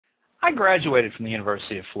I graduated from the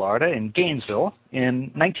University of Florida in Gainesville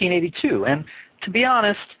in 1982, and to be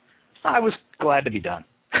honest, I was glad to be done.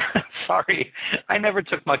 Sorry, I never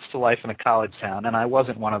took much to life in a college town, and I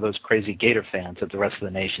wasn't one of those crazy Gator fans that the rest of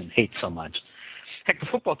the nation hates so much. Heck, the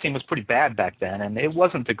football team was pretty bad back then, and it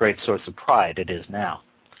wasn't the great source of pride it is now.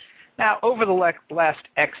 Now, over the last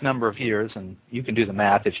X number of years, and you can do the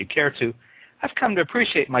math if you care to, I've come to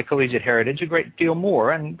appreciate my collegiate heritage a great deal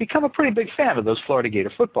more and become a pretty big fan of those Florida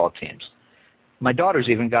Gator football teams. My daughter's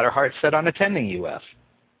even got her heart set on attending UF.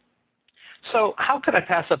 So how could I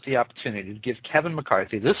pass up the opportunity to give Kevin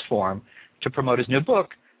McCarthy this forum to promote his new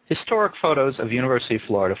book, Historic Photos of University of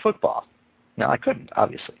Florida Football? No, I couldn't,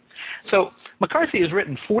 obviously. So McCarthy has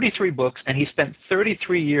written 43 books, and he spent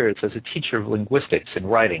 33 years as a teacher of linguistics and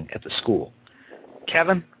writing at the school.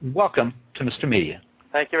 Kevin, welcome to Mr. Media.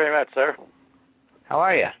 Thank you very much, sir. How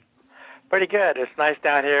are you? Pretty good. It's nice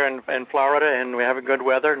down here in Florida, and we have good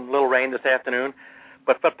weather and a little rain this afternoon.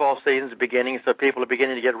 But football season's beginning, so people are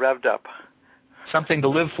beginning to get revved up. Something to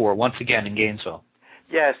live for once again in Gainesville.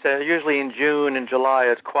 Yes, usually in June and July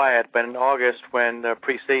it's quiet, but in August when the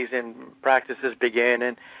preseason practices begin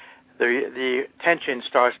and the tension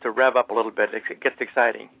starts to rev up a little bit, it gets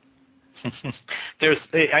exciting.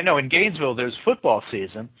 I know in Gainesville there's football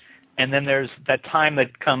season, and then there's that time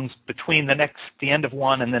that comes between the end of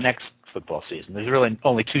one and the next football season. There's really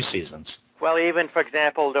only 2 seasons. Well, even, for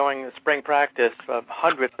example, during the spring practice,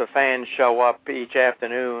 hundreds of fans show up each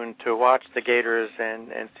afternoon to watch the Gators and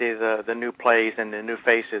see the new plays and the new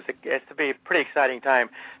faces. It's to be a pretty exciting time.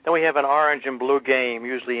 Then we have an orange and blue game,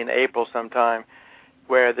 usually in April sometime,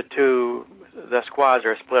 where the squads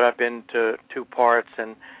are split up into 2 parts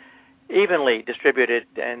and evenly distributed,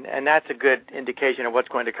 and that's a good indication of what's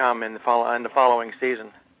going to come in the following season.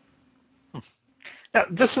 Now,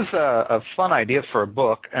 this is a fun idea for a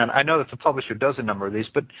book, and I know that the publisher does a number of these,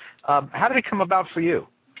 but how did it come about for you?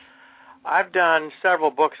 I've done several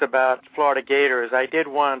books about Florida Gators. I did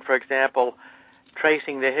one, for example,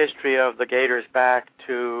 tracing the history of the Gators back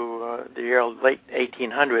to the late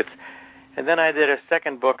 1800s. And then I did a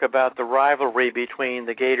second book about the rivalry between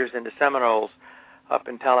the Gators and the Seminoles up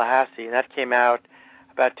in Tallahassee. And that came out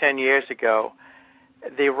about 10 years ago.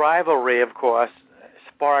 The rivalry, of course,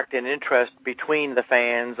 sparked an interest between the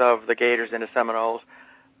fans of the Gators and the Seminoles,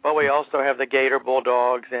 but we also have the Gator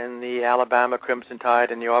Bulldogs and the Alabama Crimson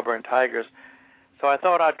Tide and the Auburn Tigers. So I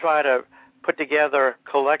thought I'd try to put together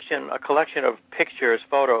a collection of pictures,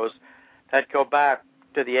 photos that go back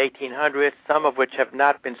to the 1800s, some of which have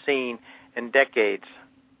not been seen in decades.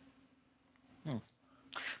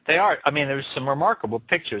 They are. I mean, there's some remarkable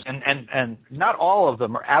pictures, and not all of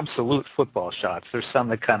them are absolute football shots. There's some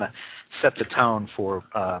that kind of set the tone for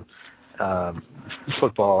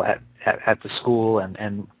football at the school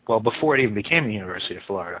and well, before it even became the University of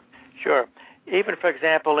Florida. Sure. Even, for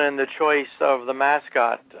example, in the choice of the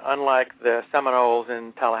mascot, unlike the Seminoles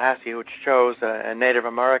in Tallahassee, which chose a Native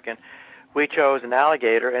American, we chose an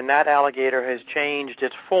alligator, and that alligator has changed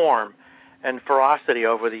its form and ferocity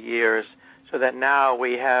over the years, so that now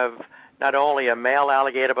we have not only a male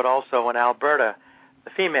alligator but also in Alberta, the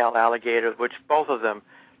female alligator, which both of them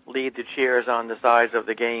lead the cheers on the sides of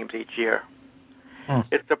the games each year.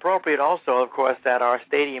 It's appropriate also, of course, that our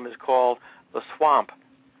stadium is called the Swamp.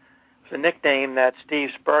 It's a nickname that Steve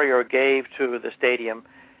Spurrier gave to the stadium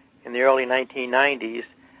in the early 1990s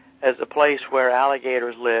as a place where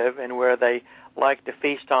alligators live and where they like to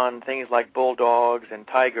feast on things like bulldogs and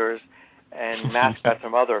tigers and mascots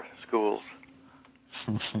from other schools. I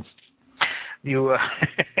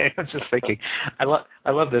was just thinking, I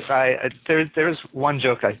love this. There's one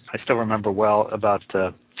joke I still remember well about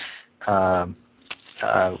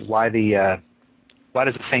why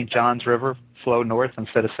does the St. Johns River flow north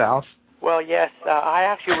instead of south? Well, yes, I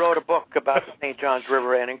actually wrote a book about the St. Johns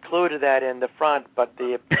River and included that in the front, but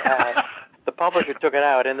the publisher took it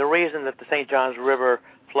out. And the reason that the St. Johns River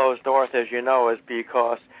flows north, as you know, is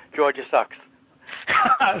because Georgia sucks.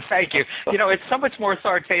 Thank you. You know, it's so much more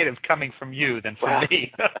authoritative coming from you than from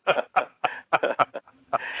me.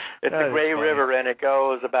 It's a great river, and it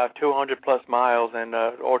goes about 200 plus miles and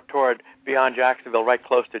or toward beyond Jacksonville, right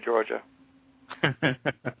close to Georgia.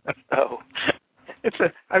 So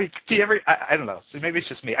I mean, do you ever? I don't know. Maybe it's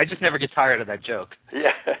just me. I just never get tired of that joke.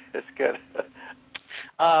 Yeah, it's good.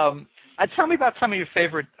 Tell me about some of your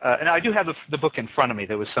favorite, and I do have the book in front of me.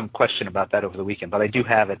 There was some question about that over the weekend, but I do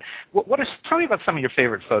have it. Tell me about some of your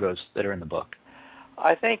favorite photos that are in the book.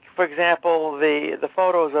 I think, for example, the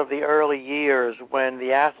photos of the early years when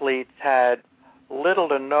the athletes had little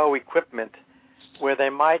to no equipment, where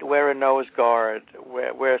they might wear a nose guard,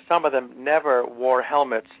 where some of them never wore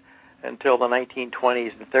helmets until the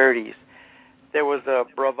 1920s and 30s. There was a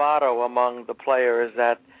bravado among the players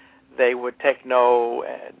that they would take nobody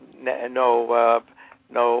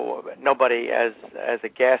as a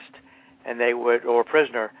guest, and they would, or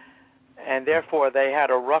prisoner, and therefore they had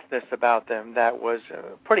a roughness about them that was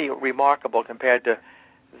pretty remarkable compared to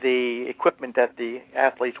the equipment that the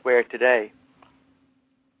athletes wear today.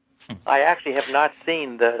 I actually have not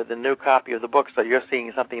seen the new copy of the book, so you're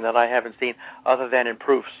seeing something that I haven't seen other than in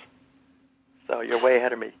proofs. So you're way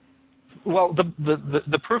ahead of me. Well,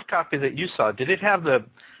 the proof copy that you saw, did it have the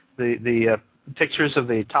pictures of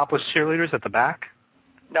the topless cheerleaders at the back?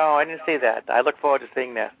 No, I didn't see that. I look forward to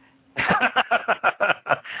seeing that.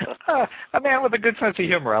 A man with a good sense of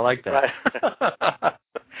humor. I like that.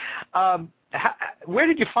 Right. Where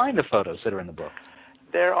did you find the photos that are in the book?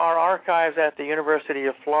 There are archives at the University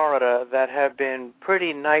of Florida that have been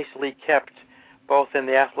pretty nicely kept, both in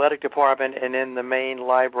the athletic department and in the main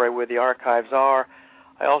library where the archives are.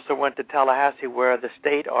 I also went to Tallahassee where the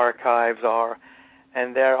state archives are,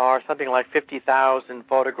 and there are something like 50,000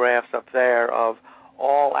 photographs up there of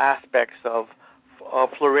all aspects of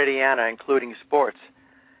Floridiana, including sports.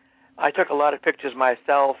 I took a lot of pictures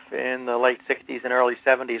myself in the late 60s and early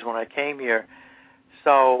 70s when I came here,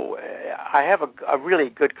 so I have a really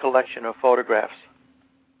good collection of photographs.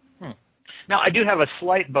 Now, I do have a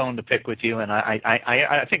slight bone to pick with you, and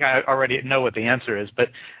I think I already know what the answer is, but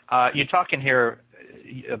you're talking here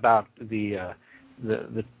about the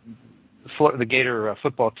Gator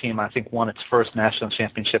football team. I think won its first national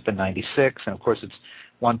championship in '96, and of course it's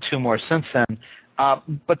won two more since then.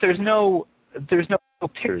 But there's no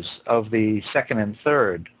pictures of the second and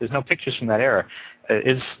third. There's no pictures from that era.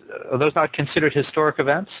 Are those not considered historic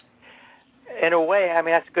events? In a way, I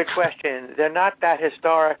mean, that's a good question. They're not that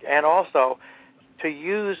historic, and also to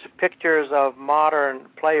use pictures of modern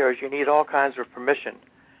players, you need all kinds of permission.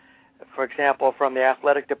 For example, from the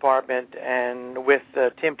athletic department, and with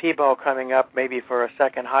Tim Tebow coming up maybe for a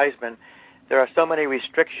second Heisman, there are so many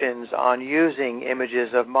restrictions on using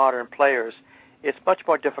images of modern players. It's much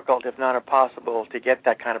more difficult, if not impossible, to get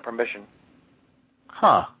that kind of permission.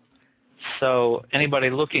 Huh. So anybody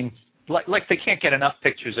looking, like they can't get enough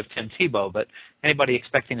pictures of Tim Tebow, but anybody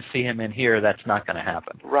expecting to see him in here, that's not going to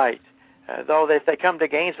happen. Right. Though if they come to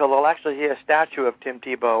Gainesville, they'll actually see a statue of Tim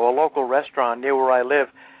Tebow. A local restaurant near where I live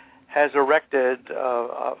has erected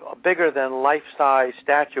a bigger than life-size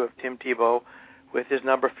statue of Tim Tebow with his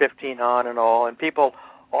number 15 on and all, and people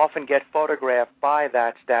often get photographed by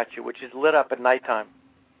that statue, which is lit up at nighttime.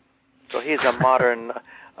 So he's a modern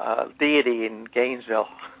deity in Gainesville.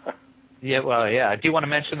 Yeah, well, yeah. Do you want to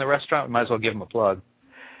mention the restaurant? We might as well give him a plug.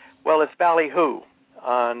 Well, it's Ballyhoo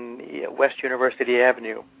on West University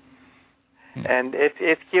Avenue. And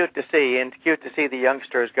it's cute to see, and it's cute to see the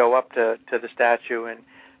youngsters go up to the statue. And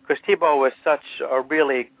because Tebow was such a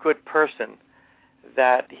really good person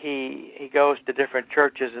that he goes to different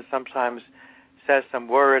churches and sometimes says some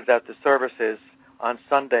words at the services on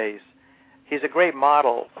Sundays. He's a great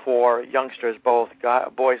model for youngsters, both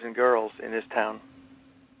boys and girls in this town.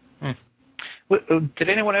 Did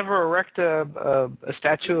anyone ever erect a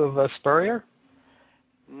statue of Spurrier?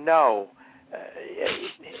 No.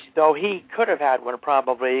 Though he could have had one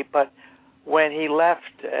probably, but when he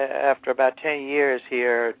left after about 10 years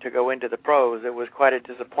here to go into the pros, it was quite a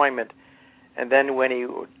disappointment. And then when he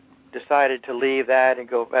decided to leave that and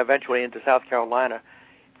go eventually into South Carolina,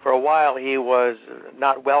 for a while he was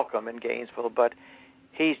not welcome in Gainesville, but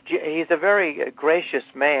he's a very gracious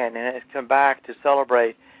man and has come back to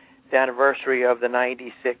celebrate the anniversary of the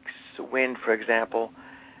 96 win, for example,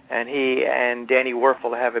 and he and Danny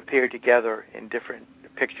Werfel have appeared together in different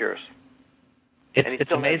pictures.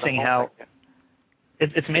 It's amazing how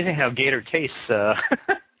it's amazing how Gator tastes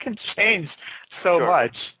can change so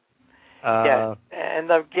much. Yeah, and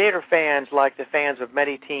the Gator fans, like the fans of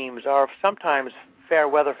many teams, are sometimes fair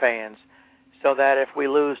weather fans, so that if we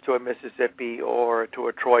lose to a Mississippi or to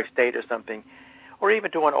a Troy State or something, or even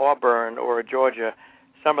to an Auburn or a Georgia,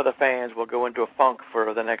 some of the fans will go into a funk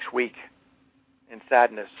for the next week in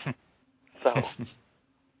sadness. So,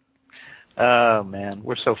 oh man,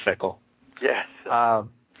 we're so fickle. Yes. I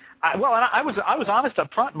was honest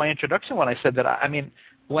up front in my introduction when I said that. I mean,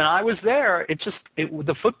 when I was there,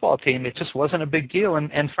 the football team, it just wasn't a big deal,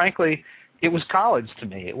 and frankly, it was college to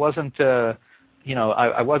me. It wasn't, I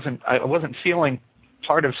wasn't feeling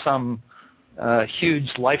part of some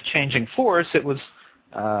huge life-changing force. It was.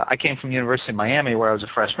 I came from the University of Miami where I was a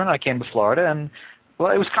freshman. I came to Florida, and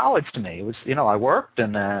well, it was college to me. It was, I worked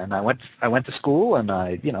and I went to school, and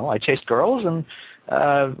I chased girls, and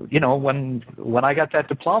when I got that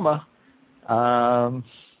diploma,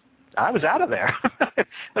 I was out of there.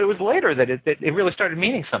 But it was later that it really started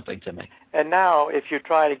meaning something to me. And now, if you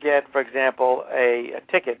try to get, for example, a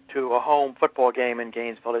ticket to a home football game in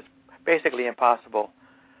Gainesville, it's basically impossible.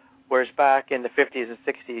 Whereas back in the 50s and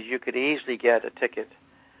 60s, you could easily get a ticket.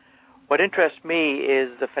 What interests me is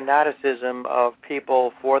the fanaticism of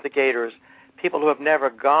people for the Gators, people who have never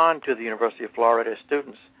gone to the University of Florida as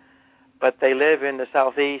students, but they live in the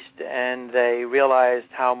Southeast and they realized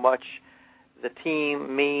how much the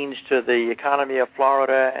team means to the economy of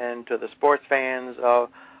Florida and to the sports fans of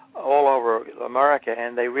all over America,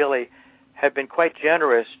 and they really have been quite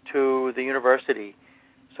generous to the university.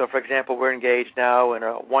 So, for example, we're engaged now in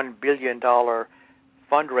a $1 billion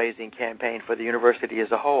fundraising campaign for the university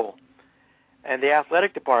as a whole. And the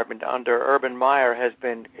athletic department under Urban Meyer has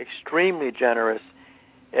been extremely generous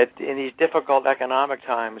in these difficult economic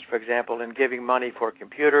times, for example, in giving money for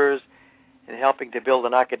computers and helping to build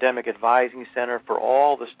an academic advising center for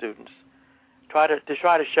all the students. Try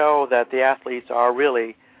to show that the athletes are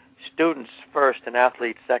really students first and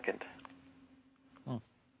athletes second.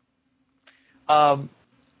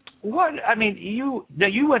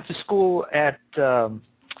 You went to school at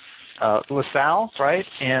LaSalle, right?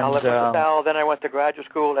 And I went to LaSalle, then I went to graduate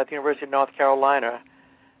school at the University of North Carolina.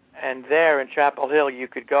 And there in Chapel Hill, you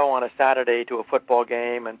could go on a Saturday to a football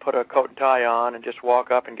game and put a coat and tie on and just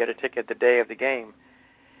walk up and get a ticket the day of the game.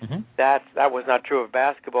 Mm-hmm. That was not true of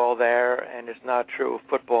basketball there, and it's not true of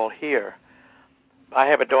football here. I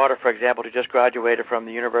have a daughter, for example, who just graduated from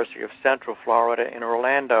the University of Central Florida in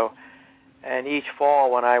Orlando. And each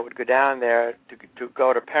fall when I would go down there to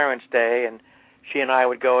go to Parents' Day, and she and I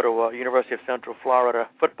would go to a University of Central Florida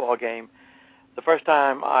football game, the first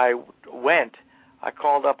time I went, I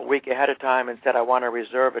called up a week ahead of time and said I want to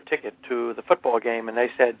reserve a ticket to the football game. And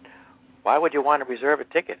they said, why would you want to reserve a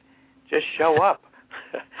ticket? Just show up.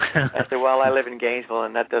 I said, well, I live in Gainesville,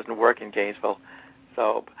 and that doesn't work in Gainesville.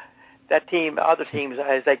 So that team, other teams,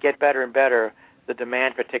 as they get better and better, the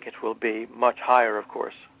demand for tickets will be much higher, of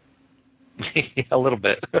course. A little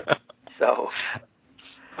bit. So,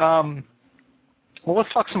 well,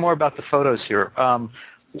 let's talk some more about the photos here.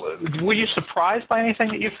 Were you surprised by anything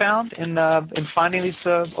that you found in finding these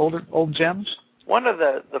old gems? One of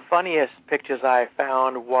the funniest pictures I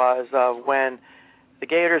found was when the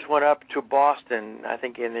Gators went up to Boston, I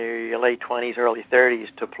think in the late 20s, early 30s,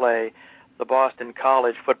 to play the Boston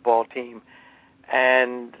College football team.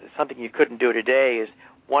 And something you couldn't do today is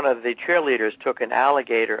one of the cheerleaders took an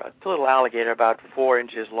alligator, a little alligator about 4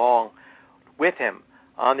 inches long, with him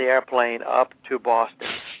on the airplane up to Boston.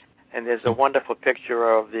 And there's a wonderful picture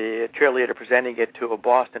of the cheerleader presenting it to a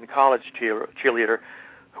Boston College cheerleader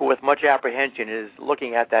who, with much apprehension, is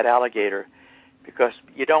looking at that alligator because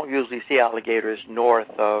you don't usually see alligators north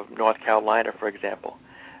of North Carolina, for example.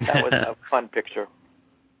 That was a fun picture.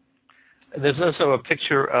 There's also a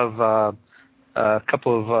picture of a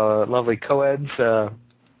couple of lovely co-eds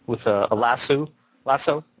with a lasso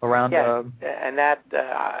around. Yes, and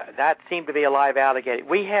that seemed to be a live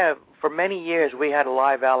alligator. For many years, we had a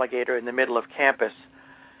live alligator in the middle of campus,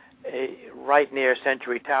 right near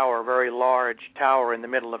Century Tower, a very large tower in the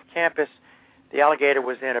middle of campus. The alligator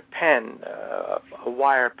was in a pen, a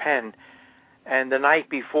wire pen, and the night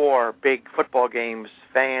before big football games,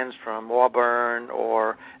 fans from Auburn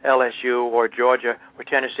or LSU or Georgia or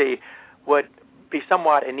Tennessee would be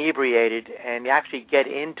somewhat inebriated and actually get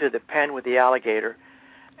into the pen with the alligator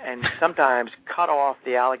and sometimes cut off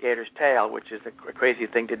the alligator's tail, which is a crazy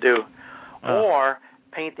thing to do, or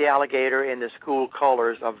paint the alligator in the school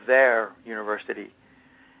colors of their university,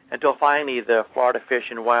 until finally the Florida Fish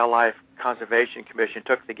and Wildlife Conservation Commission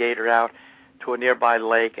took the gator out to a nearby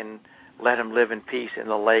lake and let him live in peace in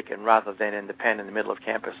the lake and rather than in the pen in the middle of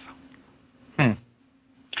campus.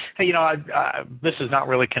 Hey, this is not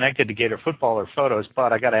really connected to Gator football or photos,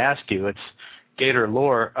 but I got to ask you, it's Gator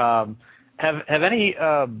lore. Have any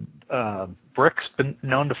bricks been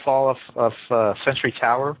known to fall off Century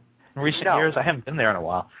Tower in recent years? I haven't been there in a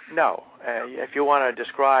while. No. If you want to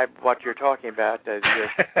describe what you're talking about, you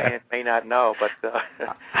may not know, but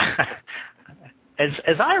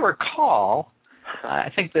as I recall,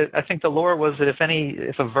 I think the lore was that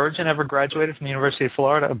if a virgin ever graduated from the University of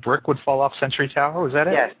Florida, a brick would fall off Century Tower. Was that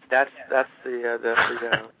it? Yes, that's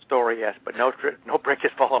the story. Yes, but no brick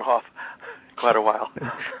has fallen off. Quite a while.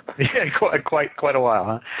 Yeah, quite a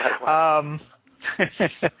while, huh?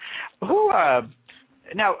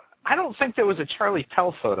 Now, I don't think there was a Charlie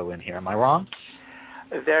Pell photo in here. Am I wrong?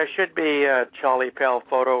 There should be a Charlie Pell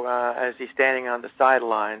photo as he's standing on the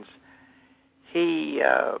sidelines. He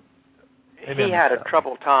had a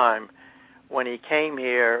troubled time when he came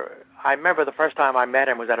here. I remember the first time I met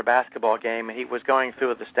him was at a basketball game, and he was going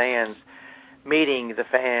through the stands meeting the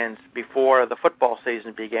fans before the football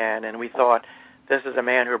season began, and we thought, this is a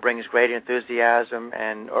man who brings great enthusiasm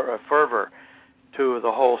and or fervor to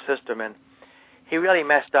the whole system, and he really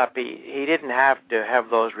messed up. He didn't have to have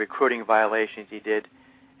those recruiting violations he did,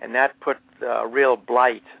 and that put a real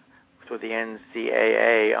blight through the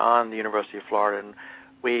NCAA on the University of Florida, and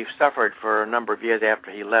we suffered for a number of years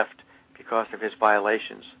after he left because of his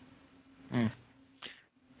violations. Mm.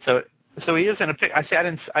 So he is in a pic. I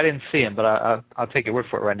didn't see him, but I'll take your word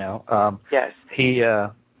for it right now. Yes. He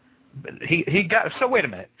got. So wait a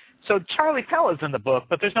minute. So Charlie Pell is in the book,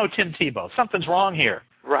 but there's no Tim Tebow. Something's wrong here.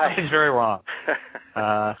 Right. Something's very wrong.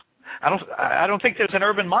 I don't think there's an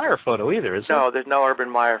Urban Meyer photo either, is there? No, there's no Urban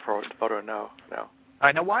Meyer photo. No.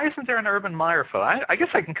 I know. Why isn't there an Urban Meyer photo? I guess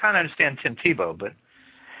I can kind of understand Tim Tebow, but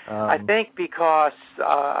I think because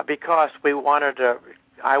I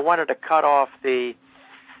wanted to cut off the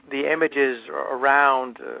images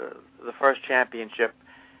around the first championship,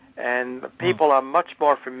 and people are much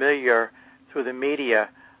more familiar through the media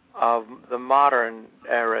of the modern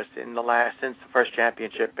eras since the first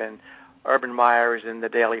championship, and Urban Meyer is in the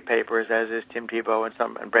daily papers, as is Tim Tebow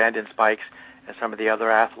and Brandon Spikes and some of the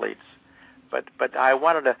other athletes. But I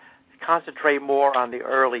wanted to concentrate more on the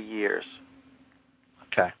early years.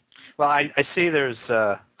 Okay. Well, I see there's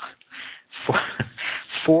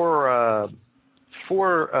four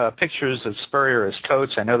pictures of Spurrier as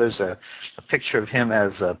coach. I know there's a picture of him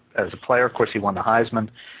as a player. Of course, he won the Heisman.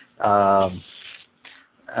 And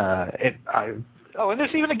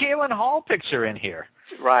there's even a Galen Hall picture in here.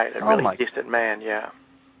 Right, a really decent man, yeah.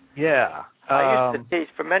 Yeah. I used to teach,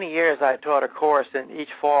 for many years I taught a course in each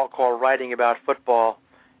fall called Writing About Football,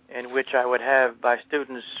 in which I would have my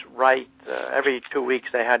students write, every 2 weeks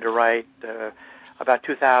they had to write about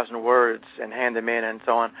 2,000 words and hand them in and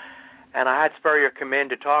so on. And I had Spurrier come in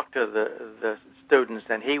to talk to the students,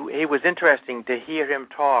 and he was interesting to hear him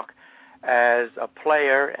talk as a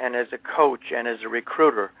player and as a coach and as a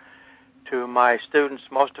recruiter to my students,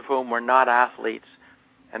 most of whom were not athletes,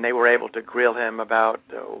 and they were able to grill him about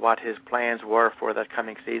what his plans were for that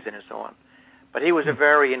coming season and so on. But he was a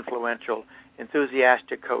very influential,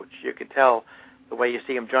 enthusiastic coach. You could tell the way you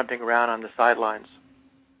see him jumping around on the sidelines.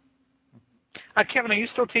 Kevin, are you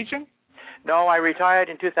still teaching? No, I retired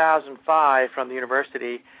in 2005 from the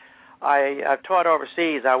university. I've taught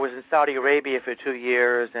overseas. I was in Saudi Arabia for 2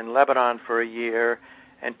 years, in Lebanon for a year,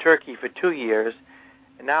 and Turkey for 2 years.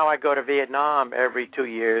 And now I go to Vietnam every 2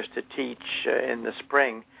 years to teach in the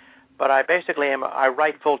spring. But I basically I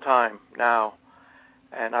write full-time now.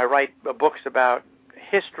 And I write books about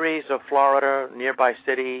histories of Florida, nearby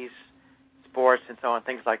cities, sports, and so on,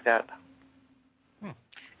 things like that.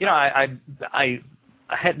 You know, I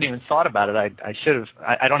hadn't even thought about it. I should have.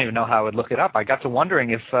 I don't even know how I would look it up. I got to wondering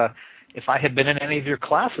if I had been in any of your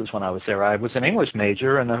classes when I was there. I was an English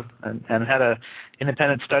major and had a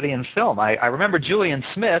independent study in film. I remember Julian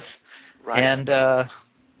Smith and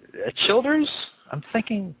Childers. I'm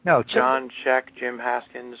thinking John Check, Jim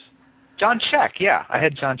Haskins. John Check, yeah, I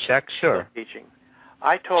had John Check, sure. Teaching.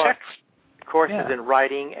 I taught courses in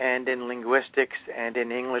writing and in linguistics and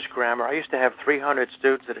in English grammar. I used to have 300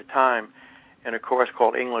 students at a time in a course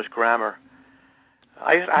called English Grammar.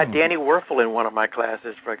 I had Danny Werfel in one of my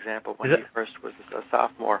classes, for example, when he first was a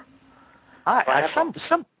sophomore.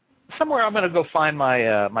 Somewhere I'm going to go find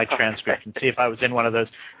my my transcript and see if I was in one of those.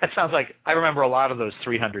 That sounds like I remember a lot of those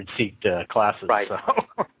 300-seat classes. Right. So.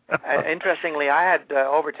 Interestingly, I had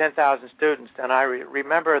over 10,000 students, and I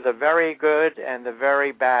remember the very good and the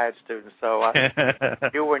very bad students. So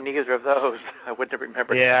you were neither of those. I wouldn't have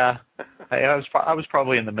remembered. Yeah, I was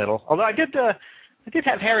probably in the middle. Although I did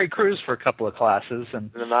have Harry Crews for a couple of classes,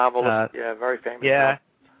 and the novelist, very famous. Yeah. Novelist.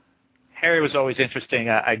 Harry was always interesting.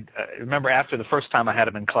 I remember after the first time I had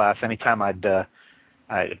him in class, anytime I'd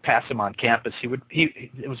pass him on campus, it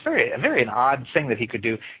was an odd thing that he could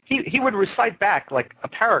do. He would recite back like a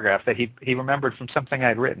paragraph that he remembered from something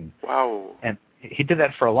I'd written. Wow. And he did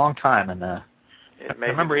that for a long time, and I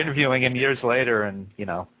remember interviewing him years later, and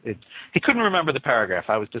he couldn't remember the paragraph.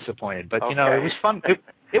 I was disappointed, but it was fun.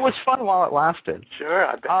 It was fun while it lasted. Sure.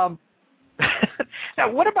 I bet. Now,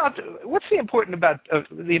 what's the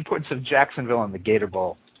importance of Jacksonville and the Gator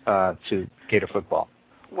Bowl to Gator football?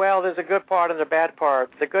 Well, there's a good part and a bad part.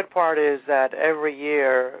 The good part is that every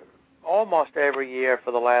year, almost every year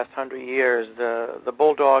for the last 100 years, the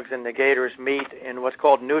Bulldogs and the Gators meet in what's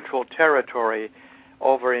called neutral territory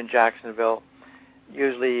over in Jacksonville,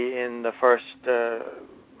 usually in the first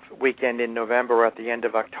weekend in November or at the end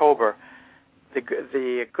of October.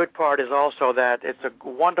 The good part is also that it's a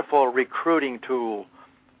wonderful recruiting tool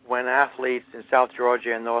when athletes in South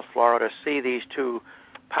Georgia and North Florida see these two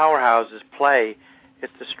powerhouses play,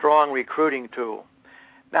 it's a strong recruiting tool.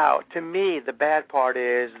 Now, to me, the bad part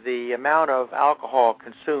is the amount of alcohol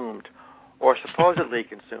consumed or supposedly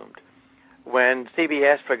consumed. When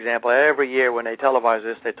CBS, for example, every year when they televise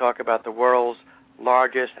this, they talk about the world's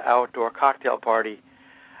largest outdoor cocktail party.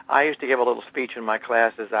 I used to give a little speech in my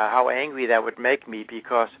classes how angry that would make me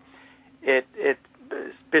because it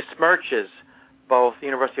besmirches both the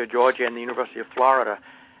University of Georgia and the University of Florida.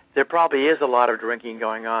 There probably is a lot of drinking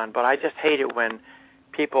going on, but I just hate it when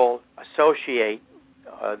people associate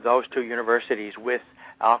those two universities with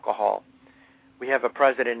alcohol. We have a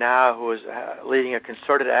president now who is leading a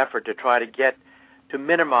concerted effort to try to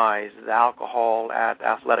minimize the alcohol at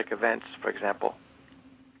athletic events, for example.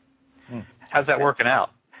 How's that working out?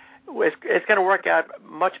 It's going to work out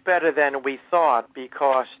much better than we thought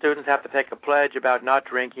because students have to take a pledge about not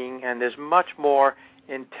drinking, and there's much more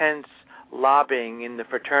intense lobbying in the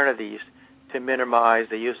fraternities to minimize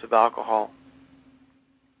the use of alcohol.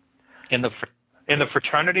 In the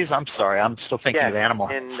fraternities? I'm sorry, I'm still thinking of animal.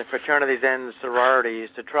 In the fraternities and the sororities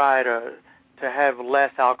to try to have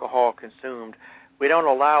less alcohol consumed. We don't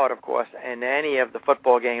allow it, of course, in any of the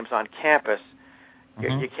football games on campus.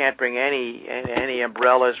 You can't bring any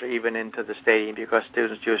umbrellas or even into the stadium because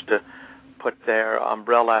students used to put their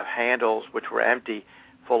umbrella handles, which were empty,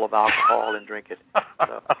 full of alcohol and drink it.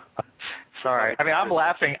 So. Sorry, I mean I'm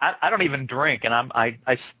laughing. I don't even drink, and I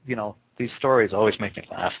these stories always make me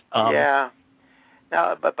laugh. Yeah.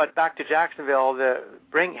 Now, but back to Jacksonville,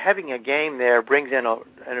 having a game there brings in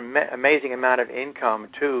an amazing amount of income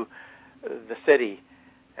to the city.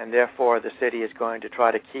 And therefore, the city is going to try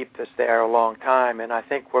to keep this there a long time. And I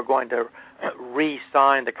think we're going to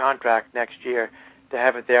re-sign the contract next year to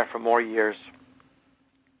have it there for more years.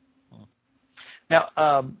 Now,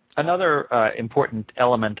 another important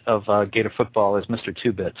element of Gator football is Mr.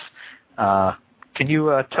 Two Bits. Can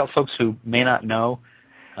you tell folks who may not know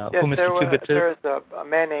who Mr. Two Bits is? There's a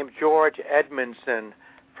man named George Edmondson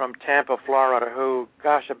from Tampa, Florida, who,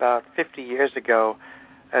 about 50 years ago,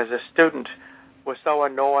 as a student, was so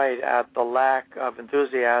annoyed at the lack of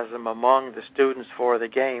enthusiasm among the students for the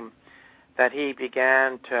game that he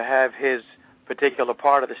began to have his particular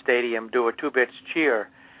part of the stadium do a 2-bits cheer.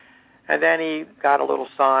 And then he got a little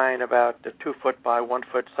sign, about the 2-foot by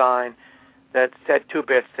 1-foot sign, that said 2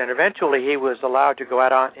 bits. And eventually he was allowed to go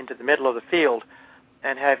out into the middle of the field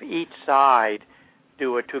and have each side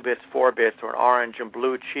do a 2 bits, 4 bits, or an orange and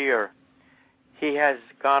blue cheer. He has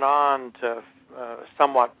gone on to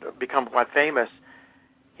somewhat become quite famous.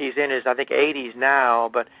 He's in his, 80s now,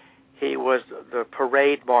 but he was the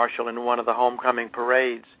parade marshal in one of the homecoming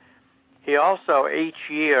parades. He also, each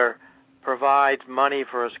year, provides money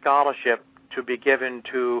for a scholarship to be given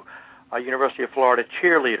to a University of Florida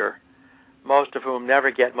cheerleader, most of whom never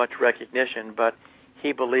get much recognition, but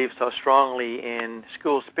he believes so strongly in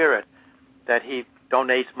school spirit that he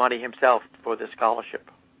donates money himself for the scholarship.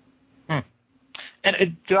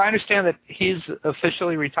 And do I understand that he's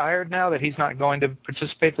officially retired now, that he's not going to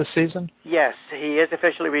participate this season? Yes, he is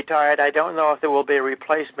officially retired. I don't know if there will be a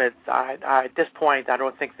replacement. At this point, I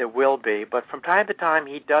don't think there will be. But from time to time,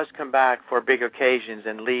 he does come back for big occasions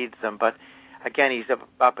and leads them. But, again, he's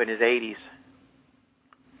up in his 80s.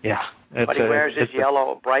 Yeah. But he wears his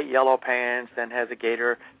bright yellow pants and has a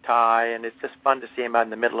gator tie, and it's just fun to see him out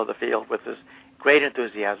in the middle of the field with his great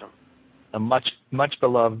enthusiasm. A much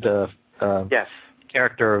beloved yes.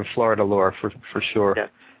 character of Florida lore, for sure.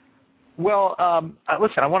 Yes. Well,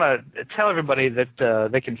 listen, I want to tell everybody that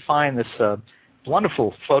they can find this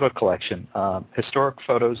wonderful photo collection, historic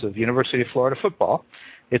photos of University of Florida football.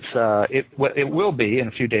 It will be in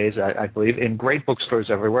a few days, I believe, in great bookstores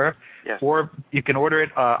everywhere. Yes. Or you can order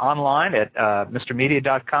it online at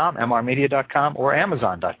mrmedia.com, mrmedia.com, or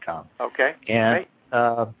amazon.com. Okay. And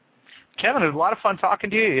Kevin, it was a lot of fun talking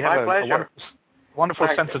to you. You have a wonderful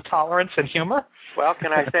sense of tolerance and humor. Well,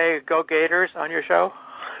 can I say "Go Gators" on your show?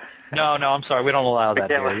 No, I'm sorry. We don't allow that.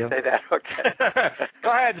 Can't say that. Okay.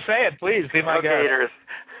 Go ahead and say it, please. Be my guest. Go Gators.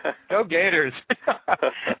 Go Gators.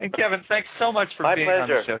 And Kevin, thanks so much for being on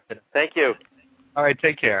the show today. Thank you. All right,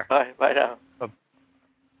 take care. Bye now.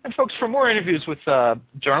 And folks, for more interviews with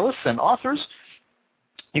journalists and authors,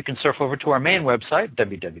 you can surf over to our main website,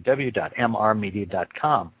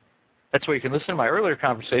 www.mrmedia.com. That's where you can listen to my earlier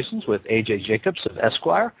conversations with A.J. Jacobs of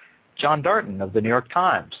Esquire, John Darton of the New York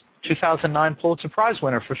Times, 2009 Pulitzer Prize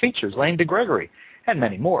winner for features, Lane DeGregory, and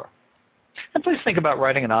many more. And please think about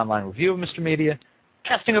writing an online review of Mr. Media,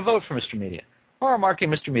 casting a vote for Mr. Media, or marking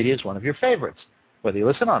Mr. Media as one of your favorites, whether you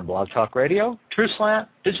listen on Blog Talk Radio, TrueSlant,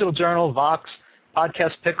 Digital Journal, Vox,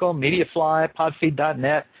 Podcast Pickle, MediaFly,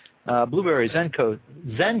 Podfeed.net, Blueberry, Zencast,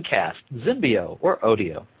 Zimbio, or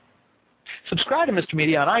Odeo. Subscribe to Mr.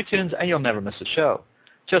 Media on iTunes and you'll never miss a show.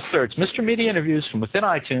 Just search Mr. Media Interviews from within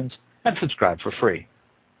iTunes and subscribe for free.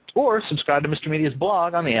 Or subscribe to Mr. Media's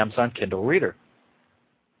blog on the Amazon Kindle Reader.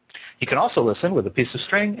 You can also listen with a piece of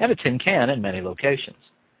string and a tin can in many locations.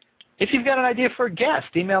 If you've got an idea for a guest,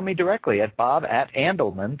 email me directly at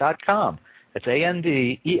bob@andelman.com. That's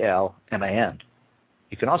ANDELMAN.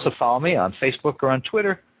 You can also follow me on Facebook or on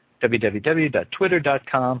Twitter,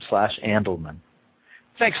 www.twitter.com/Andelman.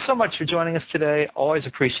 Thanks so much for joining us today. Always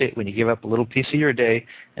appreciate when you give up a little piece of your day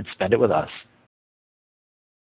and spend it with us.